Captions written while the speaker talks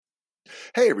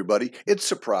Hey, everybody. It's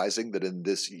surprising that in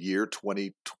this year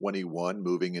 2021,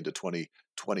 moving into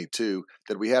 2022,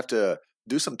 that we have to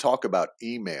do some talk about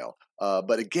email.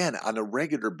 But again, on a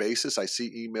regular basis, I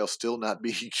see email still not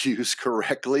being used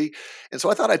correctly. And so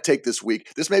I thought I'd take this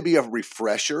week. This may be a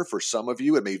refresher for some of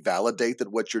you. It may validate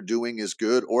that what you're doing is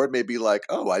good, or it may be like,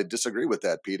 oh, I disagree with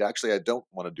that, Pete. Actually, I don't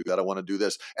want to do that. I want to do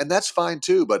this. And that's fine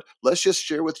too. But let's just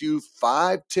share with you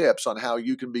 5 tips on how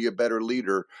you can be a better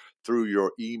leader through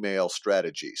your email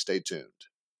strategy. Stay tuned.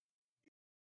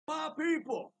 My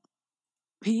people.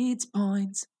 Pete's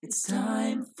Points. It's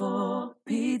time for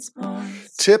Pete's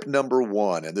Points. Tip number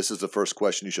 1, and this is the first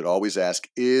question you should always ask: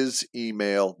 is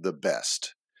email the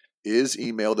best? Is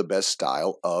email the best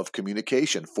style of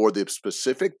communication for the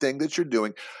specific thing that you're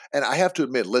doing? And I have to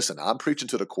admit, listen, I'm preaching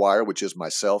to the choir, which is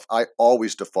myself. I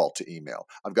always default to email.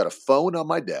 I've got a phone on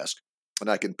my desk, and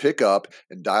I can pick up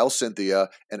and dial Cynthia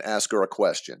and ask her a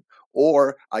question.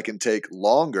 Or I can take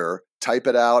longer, type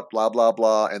it out, blah, blah,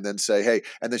 blah, and then say, hey,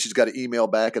 and then she's got to email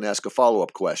back and ask a follow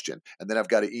up question. And then I've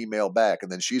got to email back,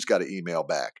 and then she's got to email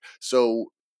back. So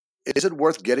is it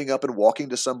worth getting up and walking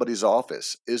to somebody's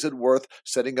office? Is it worth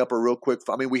setting up a real quick?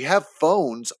 I mean, we have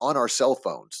phones on our cell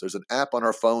phones. There's an app on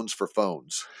our phones for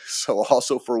phones. So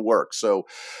also for work. So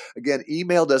again,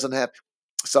 email doesn't have,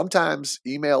 sometimes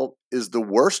email is the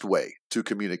worst way to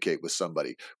communicate with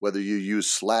somebody, whether you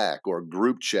use Slack or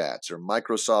group chats or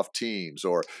Microsoft Teams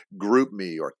or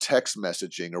GroupMe or text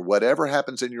messaging or whatever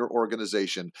happens in your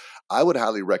organization. I would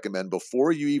highly recommend,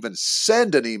 before you even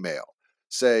send an email,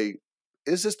 say,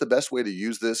 is this the best way to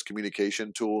use this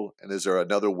communication tool? And is there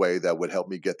another way that would help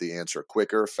me get the answer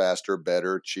quicker, faster,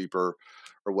 better, cheaper,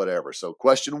 or whatever? So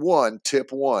question 1,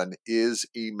 tip 1, is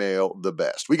email the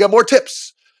best? We got more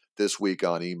tips this week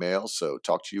on email, so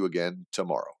talk to you again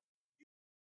tomorrow.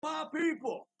 My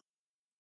people.